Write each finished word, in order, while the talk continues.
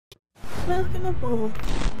Welcome aboard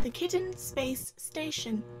the Kitten Space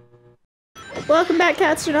Station. Welcome back,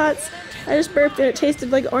 Catstronauts. I just burped and it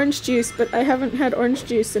tasted like orange juice, but I haven't had orange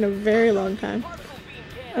juice in a very long time.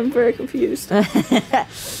 I'm very confused. I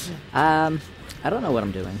don't know what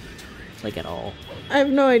I'm doing. Like, at all. I have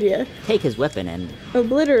no idea. Take his weapon and...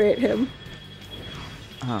 Obliterate him.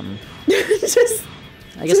 I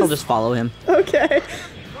guess I'll just follow him. Okay.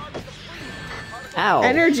 Ow.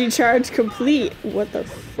 Energy charge complete. What the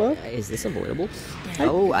fuck? Is this avoidable?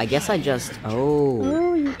 Oh, I guess I just... Oh.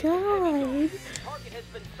 Oh, you died.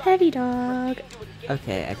 Heavy dog.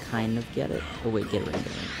 Okay, I kind of get it. Oh, wait, get a ring.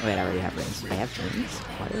 Oh, wait, I already have rings. I have rings?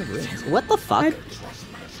 Why do I have rings? What the fuck?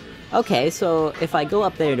 Okay, so if I go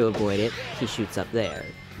up there to avoid it, he shoots up there.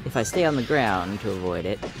 If I stay on the ground to avoid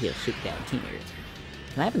it, he'll shoot down here.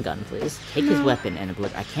 Can I have a gun, please? Take his weapon and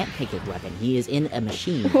obliterate. I can't take his weapon. He is in a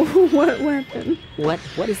machine. What weapon? What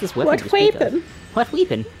is this weapon? What weapon? What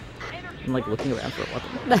weapon? I'm like looking around for a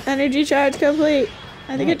weapon. Energy charge complete.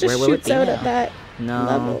 I think it just shoots out at that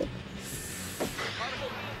level.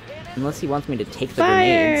 Unless he wants me to take the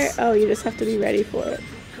Fire! grenades. Oh, you just have to be ready for it.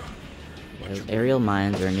 Those aerial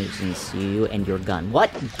mines are a nuisance. You and your gun.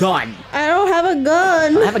 What gun? I don't have a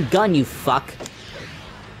gun! I have a gun, you fuck.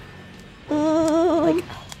 Like,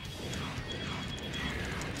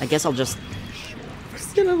 I guess I'll just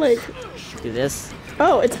gonna like do this.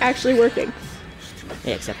 Oh, it's actually working.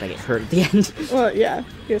 Yeah, except I get hurt at the end. Well, yeah.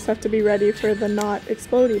 You just have to be ready for the not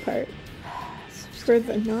explodey part. For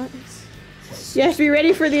the not... You have to be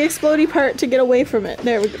ready for the explodey part to get away from it.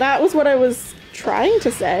 There, that was what I was trying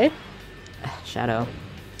to say. Shadow.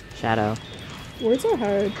 Shadow. Words are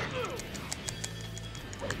hard.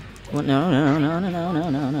 Well, no. No,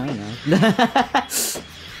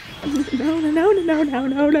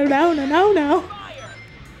 no.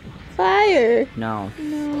 Fire! No.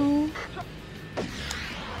 No.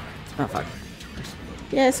 Oh, fuck.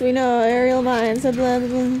 Yes, we know. Aerial mines. Blah, blah,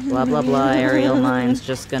 blah. Blah, blah, blah. Aerial mines.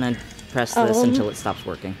 Just gonna press this until it stops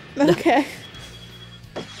working. Okay.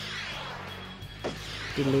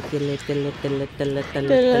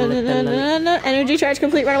 Energy charge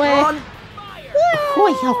complete. Run away.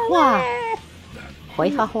 Hoi ha hua. Hoi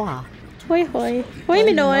ha hua. Hoi hoi. Hoi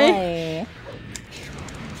minoi.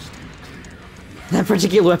 That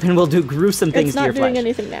particular weapon will do gruesome things to your flesh. It's not doing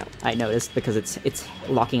anything now. I noticed because it's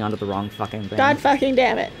locking onto the wrong fucking thing. God fucking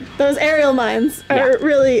damn it. Those aerial mines are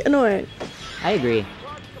really annoying. I agree.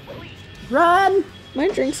 Run! My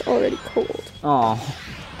drink's already cold. Oh.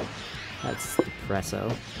 That's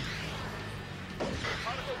depresso.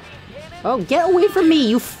 Oh, get away from me,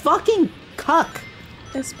 you fucking cuck!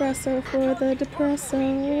 Espresso for the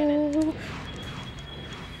depresso.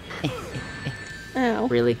 Ow.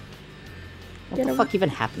 Really? What the fuck even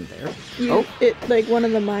happened there? Like, one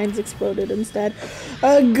of the mines exploded instead.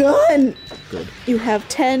 A gun! Good. You have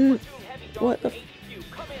 10... What the...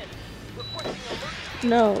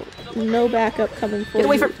 No. No backup coming for you. Get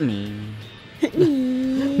away from me.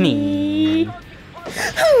 Me.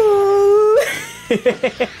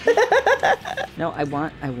 No, I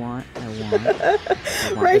want.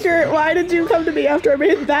 Riker, why did you come to me after I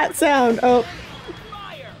made that sound? Oh.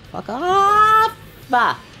 Fuck off!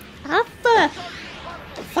 Fuck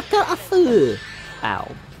off!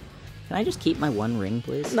 Ow. Can I just keep my one ring,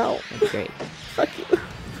 please? No. That'd be great. Fuck you.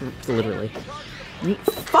 Literally.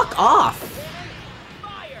 Fuck off!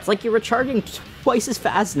 It's like you're recharging twice as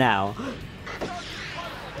fast now.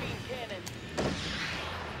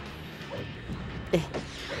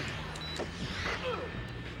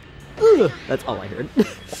 That's all I heard.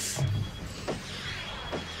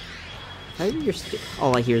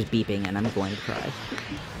 All I hear is beeping, and I'm going to cry.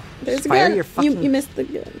 There's fire a gun. Your fucking... You missed the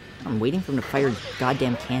gun. I'm waiting for him to fire his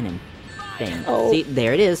goddamn cannon thing. Oh. See,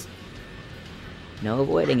 there it is. No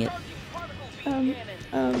avoiding it. There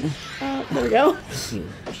we go.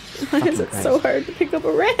 Why is it so hard to pick up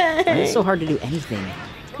a ring? Why is it so hard to do anything?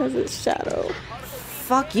 Because it's Shadow.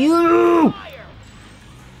 Fuck you!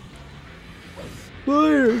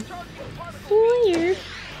 Fire! Fire!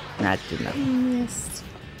 Nah, it did nothing. Missed.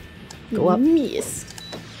 Go up. Missed.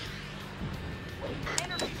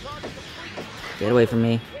 Get away from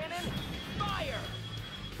me.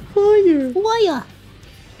 Fire! Fire!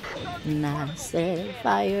 And I said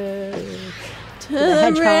fire. To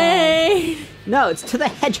the rain! No, it's to the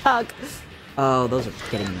hedgehog! Oh, those are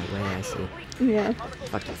getting in the way, I see. Yeah.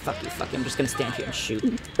 Fuck you, fuck you, fuck you. I'm just gonna stand here and shoot.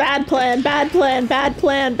 Bad plan, bad plan, bad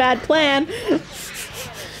plan, bad plan!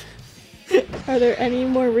 Are there any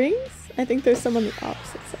more rings? I think there's some on the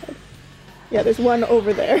opposite side. Yeah, there's one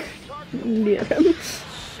over there. Near him.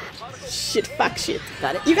 Shit, fuck shit.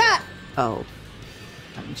 Got it? You got! Oh.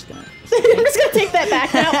 I'm just gonna... I'm just gonna take that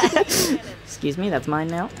back now. Excuse me, that's mine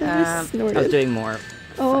now. I just I was snorted. doing more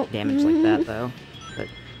Oh, damage like that though, but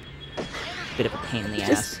bit of a pain in the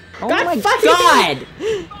ass. Oh God my fucking- god!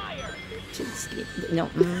 Just, no.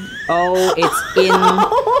 Oh, it's in.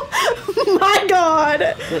 Oh my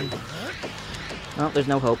god! Well, there's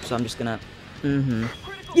no hope, so I'm just gonna. You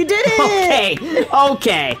did it! Okay.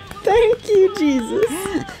 Okay. Thank you,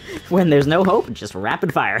 Jesus. When there's no hope, just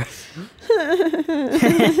rapid fire.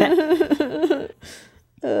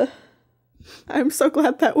 I'm so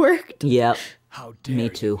glad that worked. Yep. How dare Me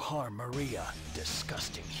too. you harm Maria,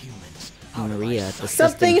 disgusting humans. How do I Maria, suck-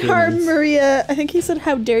 disgusting Something harm humans. Maria. I think he said,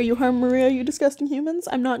 "How dare you harm Maria, you disgusting humans?"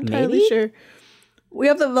 I'm not entirely Maybe? sure. We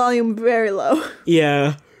have the volume very low.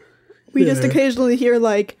 Yeah. We just occasionally hear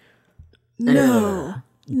like, "No,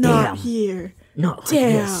 not damn. here. No. like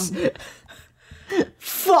Damn. this.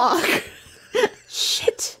 Fuck."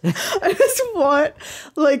 Shit. I just want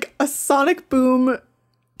like a Sonic Boom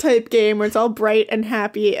type game where it's all bright and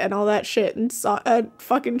happy and all that shit, and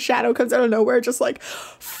fucking Shadow comes out of nowhere, just like,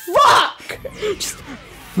 fuck. Just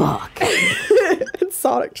fuck. And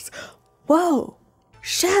Sonic just, whoa,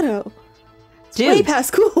 Shadow. Dude, Way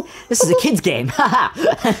past cool. this is a kid's game. Haha.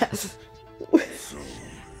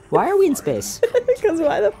 Why are we in space? Because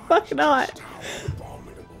why the fuck not?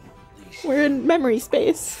 We're in memory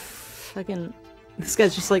space. Fucking. This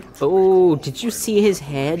guy's just like, oh, did you see his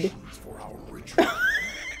head?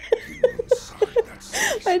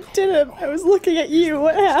 I didn't. I was looking at you.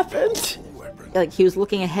 What happened? Like, he was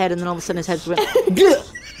looking ahead, and then all of a sudden his head just went.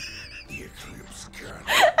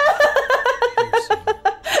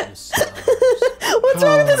 What's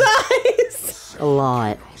wrong with his eyes? A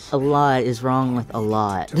lot. A lot is wrong with a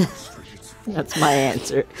lot. That's my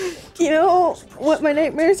answer. You know what my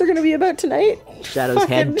nightmares are going to be about tonight? Shadow's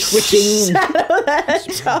head Fucking twitching. Shadow the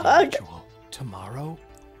Hedgehog. Tomorrow?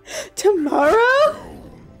 Tomorrow?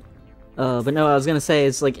 But no, I was gonna say,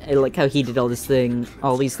 it's like, I like how he did all these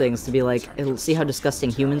things to be like, see how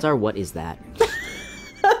disgusting humans are? What is that?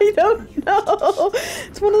 I don't know.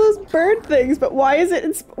 It's one of those bird things, but why is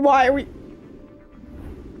it? Why are we?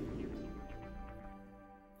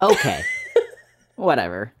 Okay.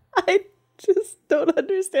 Whatever. I just don't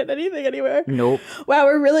understand anything anywhere. Nope. Wow,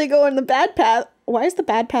 we're really going the bad path. Why is the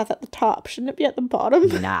bad path at the top? Shouldn't it be at the bottom?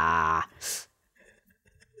 Nah.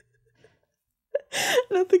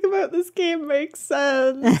 Nothing about this game makes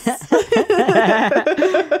sense.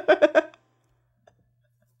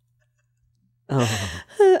 Oh.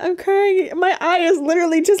 I'm crying. My eye is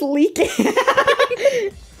literally just leaking.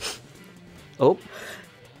 Oh.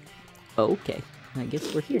 Okay. I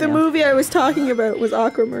guess we're here The now. movie I was talking about was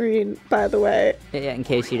Aquamarine, by the way, Yeah, in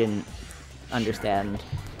case you didn't understand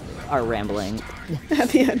our rambling. at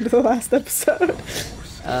the end of the last episode.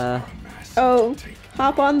 Oh,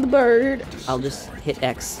 hop on the bird. I'll just hit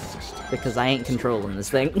X because I ain't controlling this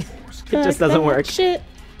thing. It Fuck just doesn't that work. Shit.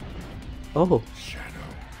 Oh.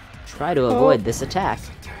 Try to avoid this attack.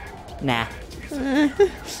 Nah.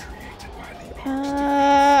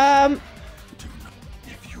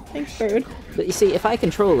 Thanks, bird. But you see, if I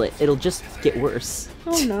control it, it'll just get worse.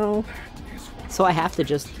 Oh no. So I have to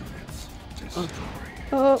just... Oh.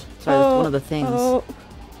 Sorry, that's one of the things. Oh.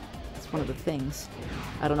 It's one of the things.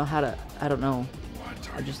 I don't know how to... I don't know.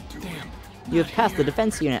 I just... You have passed the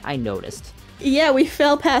defense unit, I noticed. Yeah, we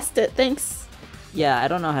fell past it. Thanks. Yeah, I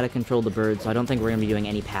don't know how to control the bird, so I don't think we're gonna be doing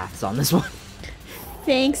any paths on this one.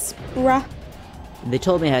 Thanks, bruh. They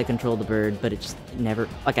told me how to control the bird, but it just never...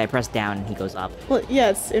 Like, I press down and he goes up. Well, yeah,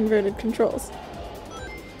 it's inverted controls.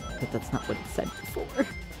 But that's not what it said before.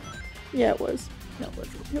 Yeah, it was. No, it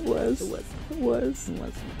wasn't. It was. It was. It was. It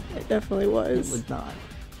wasn't. It definitely It was. was not.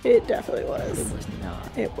 It definitely It was. was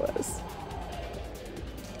not. It was.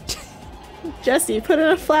 Jesse, put in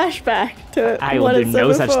a flashback to I will what do it said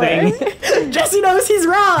no such before. thing. Jesse knows he's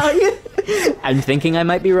wrong. I'm thinking I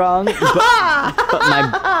might be wrong, but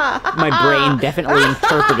my brain definitely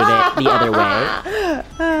interpreted it the other way.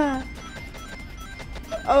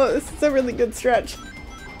 Oh, this is a really good stretch.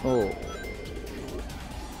 Oh.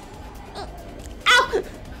 Ow!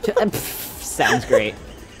 Sounds great.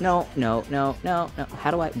 No, no, no, no, no. How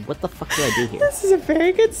do I... What the fuck do I do here? This is a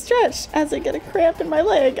very good stretch as I get a cramp in my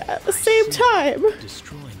leg at the same time.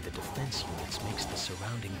 Destroying the defense units makes the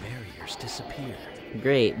surrounding barriers disappear.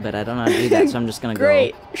 Great, but I don't know how to do that, so I'm just gonna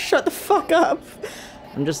Great. go. Shut the fuck up.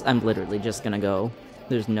 I'm literally just gonna go.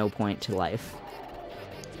 There's no point to life.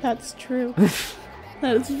 That's true.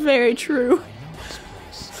 That is very true.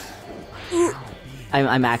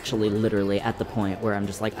 I'm actually literally at the point where I'm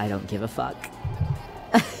just like, I don't give a fuck.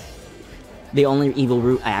 The only evil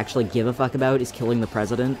route I actually give a fuck about is killing the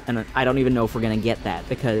president, and I don't even know if we're gonna get that,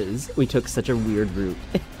 because we took such a weird route.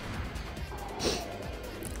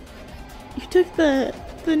 took the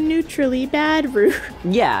neutrally bad route.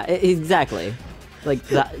 Yeah, exactly. Like,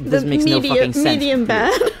 this makes no fucking sense. Medium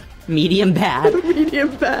bad. Medium bad?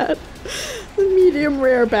 Medium bad. The medium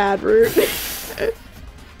rare bad route.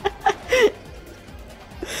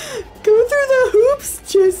 Go through the hoops,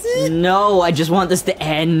 Jesse! No, I just want this to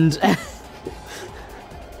end.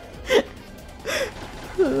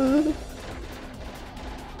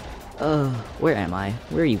 Where am I?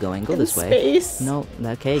 Where are you going? Go this way. Space. No,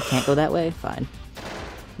 okay, can't go that way? Fine.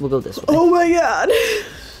 We'll go this way. Oh my god!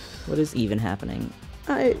 What is even happening?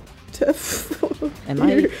 Am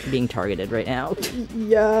I being targeted right now?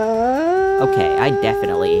 Yeah. Okay, I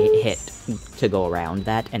definitely hit to go around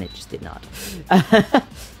that, and it just did not.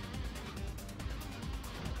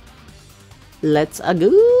 Let's go.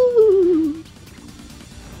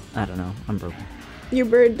 I don't know. I'm broken. Your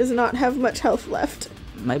bird does not have much health left.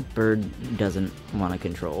 My bird doesn't want to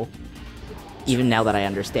control. Even now that I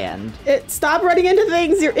understand. Stop running into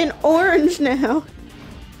things. You're in orange now.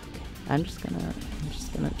 I'm just gonna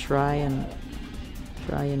try and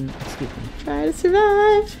excuse me. Try to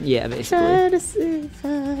survive. Yeah, basically. Try to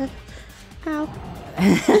survive. Ow.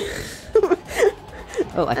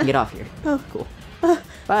 Oh, I can get off here. Oh, cool.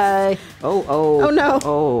 Bye. Oh. Oh no.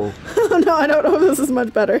 Oh. Oh no, I don't know if this is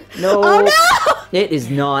much better. No. Oh no! It is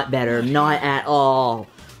not better. Not at all.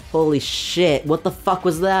 Holy shit. What the fuck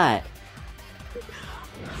was that?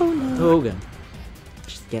 Oh no. Hogan.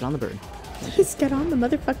 Just get on the bird. Just get on the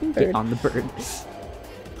motherfucking bird. Get on the bird.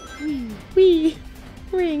 Wee.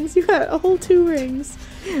 Rings. You got a whole 2 rings.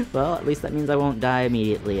 Well, at least that means I won't die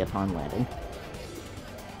immediately upon landing.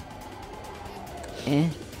 I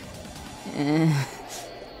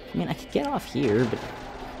mean, I could get off here, but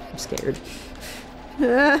I'm scared.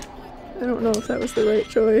 I don't know if that was the right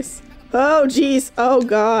choice. Oh, jeez. Oh,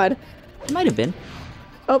 God. It might have been.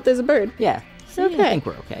 Oh, there's a bird. Yeah. See, Okay. I think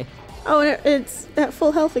we're okay. Oh, and it's at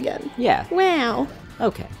full health again. Yeah. Wow.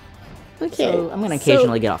 Okay. Okay. So I'm gonna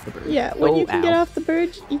occasionally get off the bird. Yeah, when Oh, you can ow. get off the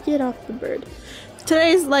bird, you get off the bird.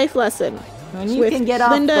 Today's life lesson. When you with can get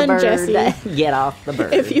off Linda the and bird, Jesse. get off the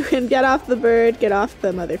bird. If you can get off the bird, get off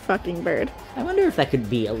the motherfucking bird. I wonder if that could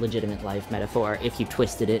be a legitimate life metaphor if you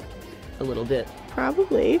twisted it a little bit.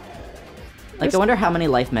 Probably. Like, I wonder how many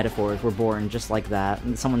life metaphors were born just like that,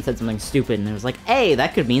 and someone said something stupid, and it was like, hey,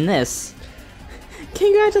 that could mean this.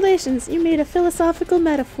 Congratulations, you made a philosophical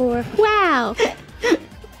metaphor. Wow!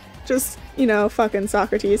 Just, you know, fucking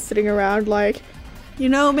Socrates sitting around like, you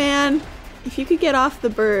know, man, if you could get off the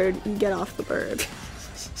bird, you get off the bird.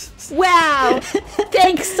 Wow!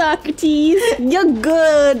 Thanks, Socrates! You're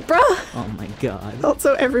good, bro! Oh my god.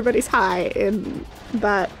 Also, everybody's high in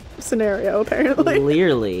that scenario, apparently.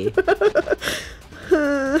 Clearly. Can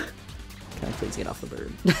I please get off the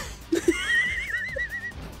bird?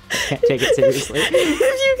 Can't take it seriously. If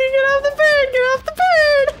you can get off the bird, get off the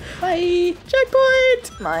bird! Bye.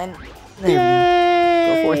 Checkpoint! Mine. There Yay!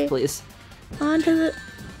 we go. Go forth, please. On to the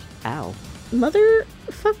Ow.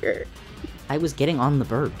 motherfucker. I was getting on the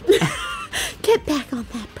bird. Get back on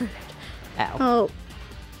that bird. Ow. Oh.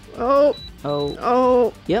 Oh. Oh.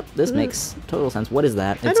 Oh. Yep, this makes total sense. What is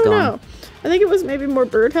that? It's I don't gone. know. I think it was maybe more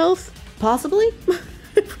bird health. Possibly?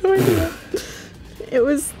 No idea. There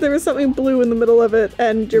was something blue in the middle of it,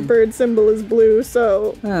 and your bird symbol is blue,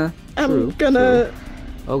 so I'm True, gonna true.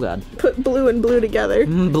 Oh god. put blue and blue together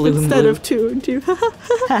Blue and instead blue. of 2 and 2.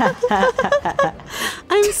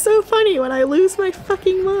 I'm so funny when I lose my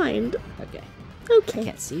fucking mind. Okay. Okay.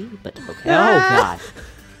 Can't see, but okay. Oh god.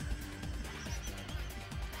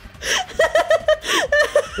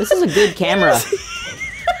 This is a good camera.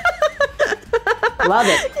 Love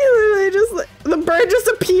it. You literally just the bird just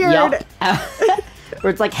appeared. Yup. Where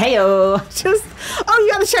it's like, heyo. Just you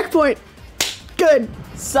got the checkpoint. Good.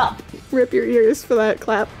 Sup. Rip your ears for that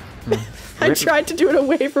clap. I Rip- tried to do it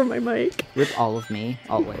away from my mic. Rip all of me,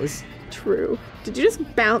 always. True. Did you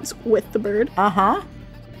just bounce with the bird? Uh-huh.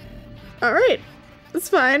 All right. That's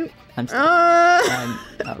fine. I'm still,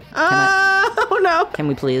 Oh no. can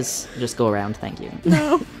we please just go around? Thank you.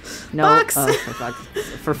 No. No. Box. Oh, for fuck.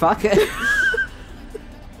 For fuck.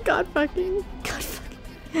 God fucking.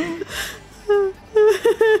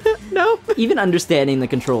 No. Even understanding the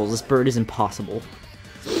controls, this bird is impossible.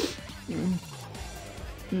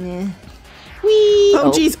 Nah. Whee! Oh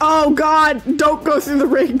Oh. jeez. Oh god. Don't go through the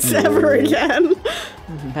rings ever again.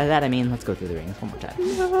 By that I mean, let's go through the rings one more time.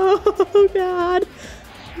 Oh god.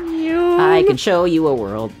 You. I can show you a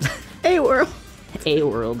world. A world. A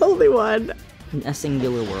world. Only one. A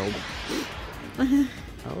singular world.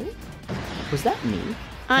 Oh? Was that me?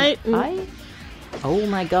 I. Oh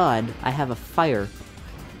my god, I have a fire.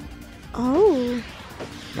 Oh.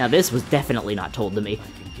 Now this was definitely not told to me.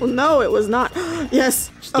 Well, no, it was not. Yes.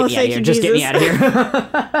 Oh, thank you, Just Jesus. get me out of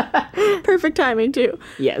here. Perfect timing, too.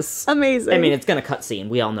 Yes. Amazing. I mean, it's gonna cutscene.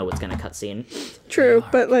 We all know it's gonna cutscene. True,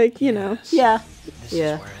 but like, you know. Yeah. This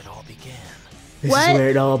Yeah. is where it all began. This What? is where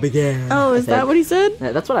it all began. Oh, is that what he said?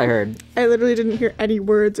 Yeah, that's what I heard. I literally didn't hear any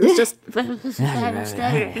words. It was just.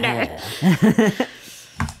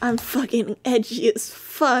 I'm fucking edgy as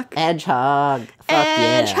fuck. Hedgehog. Fuck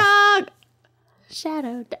yeah. Hedgehog!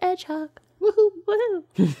 Shadow the Hedgehog. Woohoo,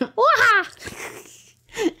 woohoo. Wah!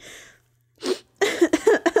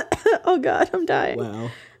 Oh god, I'm dying. Wow.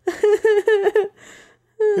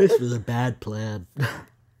 This was a bad plan.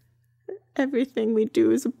 Everything we do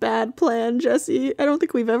is a bad plan, Jesse. I don't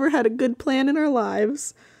think we've ever had a good plan in our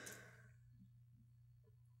lives.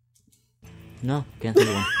 No, can't think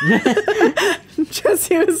of one.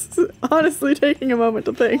 Jesse was honestly taking a moment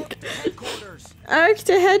to think. Arc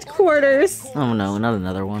to headquarters. Oh no, not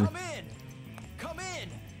another one. Come in! Come in!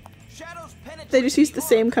 Shadows penetrated. They just used the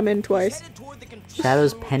same come in twice. Headed toward the control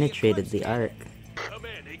Shadows room. penetrated the arc. Come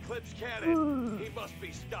in, Eclipse Cannon. He must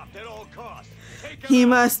be stopped at all costs. Take him He out.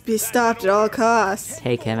 must be stopped at all costs.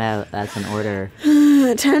 Take him out. That's an order.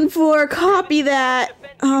 10-4, copy that.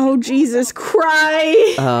 Oh, Jesus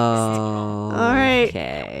Christ. Oh. All right.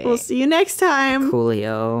 Okay. We'll see you next time.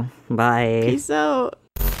 Coolio. Bye. Peace out.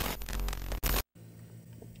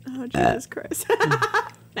 Oh, Jesus Christ.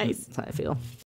 Nice. That's how I feel.